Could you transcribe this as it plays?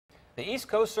The East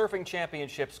Coast Surfing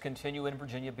Championships continue in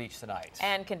Virginia Beach tonight.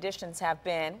 And conditions have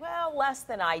been, well, less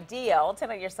than ideal.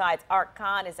 10 on your side's Art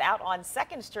Kohn is out on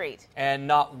 2nd Street. And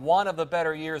not one of the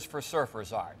better years for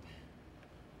surfers, Art.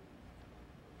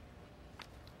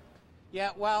 Yeah,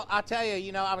 well, I'll tell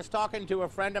you, I was talking to a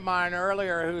friend of mine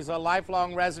earlier who's a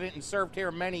lifelong resident and surfed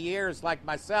here many years like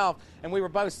myself, and we were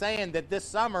both saying that this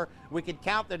summer we could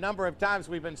count the number of times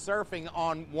we've been surfing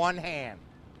on one hand.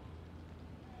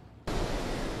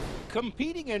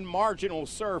 Competing in marginal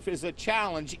surf is a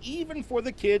challenge even for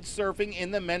the kids surfing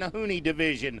in the Menehune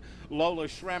division. Lola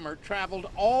Schremer traveled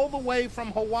all the way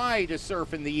from Hawaii to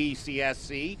surf in the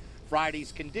ECSC.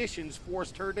 Friday's conditions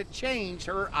forced her to change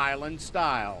her island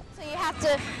style. So you have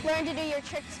to learn to do your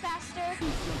tricks faster.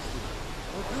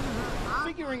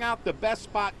 Figuring out the best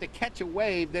spot to catch a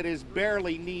wave that is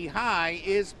barely knee-high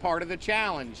is part of the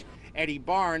challenge. Eddie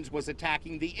Barnes was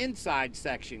attacking the inside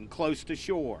section close to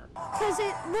shore. Because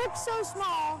it looked so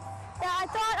small that I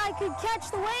thought I could catch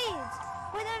the waves.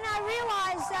 But then I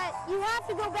realized that you have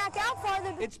to go back out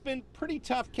farther. It's been pretty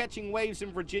tough catching waves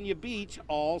in Virginia Beach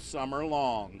all summer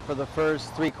long. For the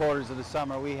first 3 quarters of the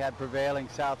summer, we had prevailing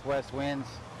southwest winds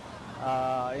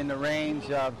in the range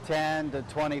of 10 to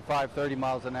 25, 30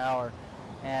 miles an hour.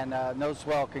 And no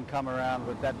swell can come around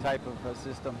with that type of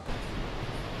system.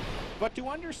 But to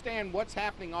understand what's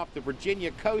happening off the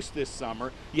Virginia coast this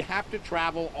summer, you have to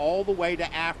travel all the way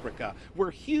to Africa,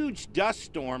 where huge dust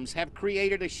storms have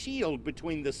created a shield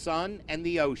between the sun and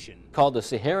the ocean. Called the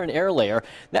Saharan air layer.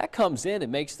 That comes in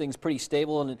and makes things pretty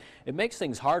stable, and it makes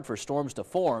things hard for storms to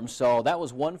form, so that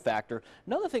was one factor.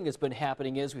 Another thing that's been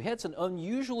happening is we had some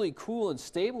unusually cool and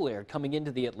stable air coming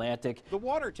into the Atlantic. The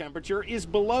water temperature is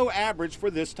below average for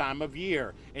this time of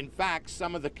year. In fact,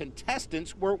 some of the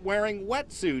contestants were wearing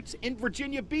wetsuits in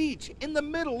Virginia Beach in the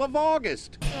middle of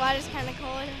August. The water's kind of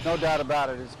cold. No doubt about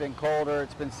it. It's been colder.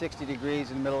 It's been 60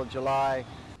 degrees in the middle of July.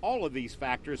 All of these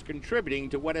factors contributing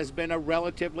to what has been a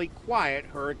relatively quiet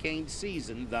hurricane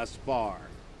season thus far.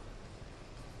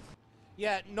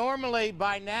 Yeah, normally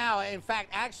by now, in fact,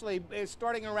 actually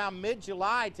starting around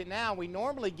mid-July to now, we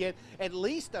normally get at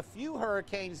least a few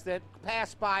hurricanes that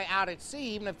pass by out at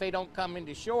sea, even if they don't come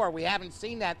into shore. We haven't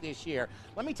seen that this year.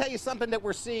 Let me tell you something that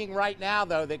we're seeing right now,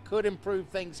 though, that could improve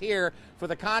things here for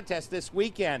the contest this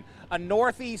weekend. A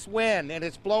northeast wind, and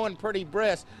it's blowing pretty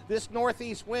brisk. This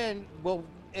northeast wind will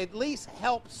at least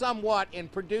help somewhat in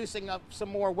producing up some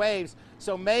more waves.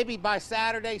 So maybe by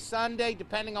Saturday, Sunday,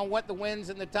 depending on what the winds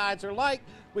and the tides are like,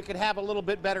 we could have a little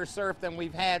bit better surf than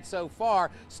we've had so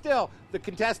far. Still, the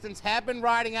contestants have been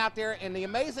riding out there, and the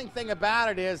amazing thing about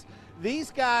it is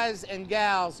these guys and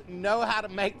gals know how to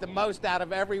make the most out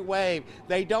of every wave.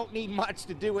 They don't need much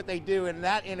to do what they do, and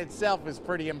that in itself is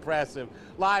pretty impressive.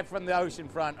 Live from the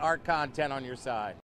oceanfront, Art Kohn, 10 on your side.